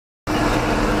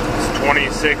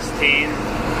2016.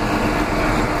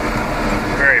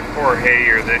 Very poor hay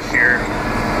year this year.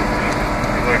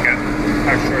 Look at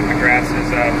how short the grass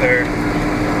is out there.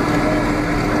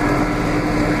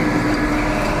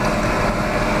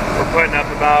 We're putting up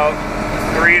about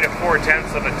 3 to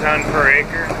 4/10 of a ton per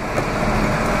acre.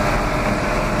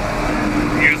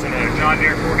 Using a John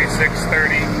Deere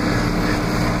 4630.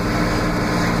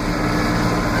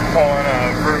 Pulling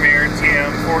a Vermeer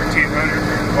TM1400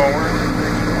 mower.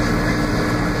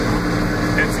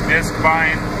 It's a disc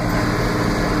vine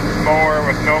mower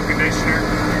with no conditioner.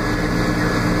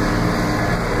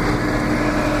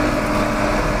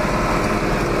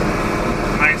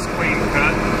 Nice clean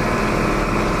cut.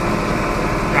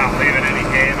 Not leaving any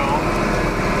hay at all.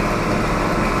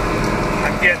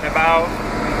 I'm getting about,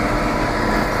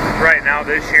 right now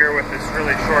this year with this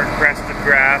really short crested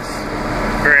grass,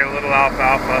 very little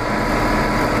alfalfa,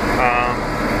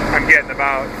 I'm getting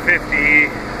about 50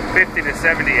 to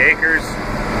 70 acres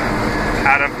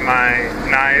out of my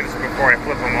knives before I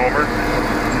flip them over.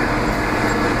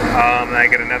 And I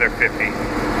get another 50.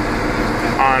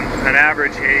 On an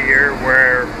average hay year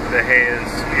where the hay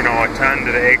is, you know, a ton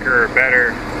to the acre or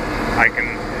better, I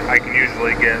can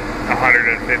usually get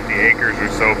 150 acres or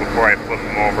so before I flip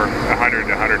them over. 100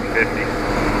 to 150.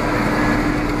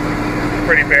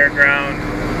 Pretty bare ground.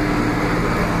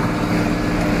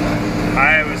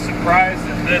 I was surprised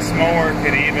that this mower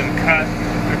could even cut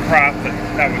a crop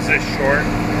that was this short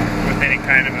with any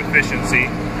kind of efficiency,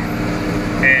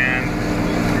 and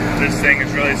this thing has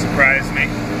really surprised me.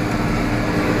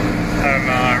 I'm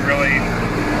really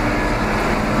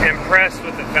impressed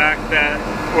with the fact that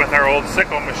with our old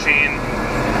sickle machine,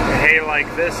 hay like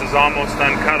this is almost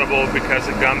uncuttable because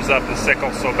it gums up the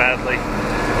sickle so badly.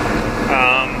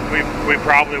 We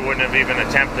probably wouldn't have even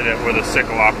attempted it with a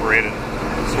sickle operated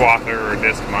swather or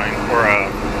disc vine or a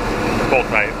pull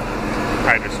type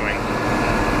hydro swing.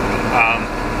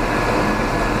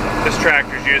 This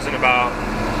tractor's using about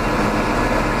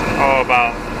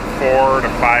 4 to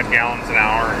 5 gallons an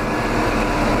hour.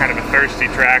 Kind of a thirsty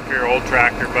tractor, old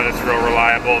tractor, but it's real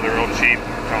reliable. They're real cheap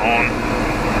to own.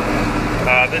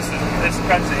 This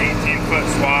cuts an 18-foot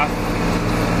swath,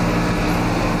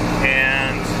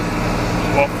 and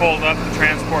we'll fold up the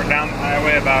transport down the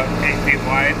highway about 8 feet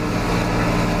wide.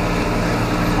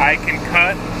 I can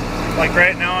cut, like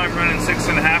right now I'm running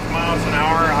 6.5 miles an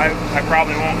hour. I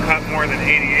probably won't cut more than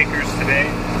 80 acres today.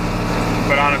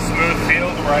 But on a smooth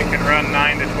field where I can run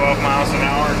 9 to 12 miles an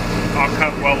hour, I'll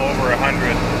cut well over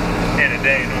 100 in a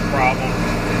day, no problem.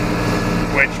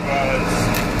 Which was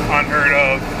unheard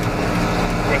of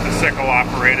with a sickle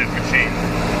operated machine.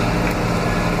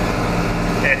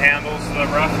 It handles the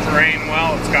rough terrain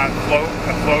well. It's got a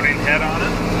floating head on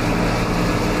it.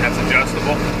 That's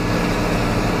adjustable.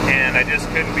 And I just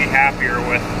couldn't be happier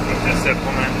with this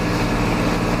implement.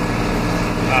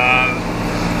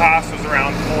 Cost was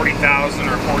around $40,000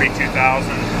 or $42,000.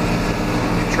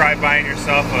 Try buying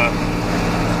yourself a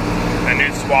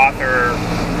new swather,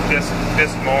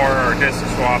 disc mower or disc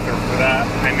swather for that.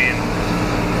 I mean,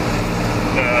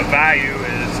 the value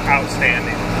is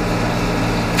outstanding.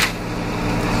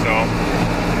 So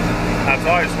that's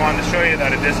all. I just wanted to show you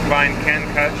that a disc vine can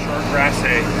cut short grass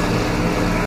hay.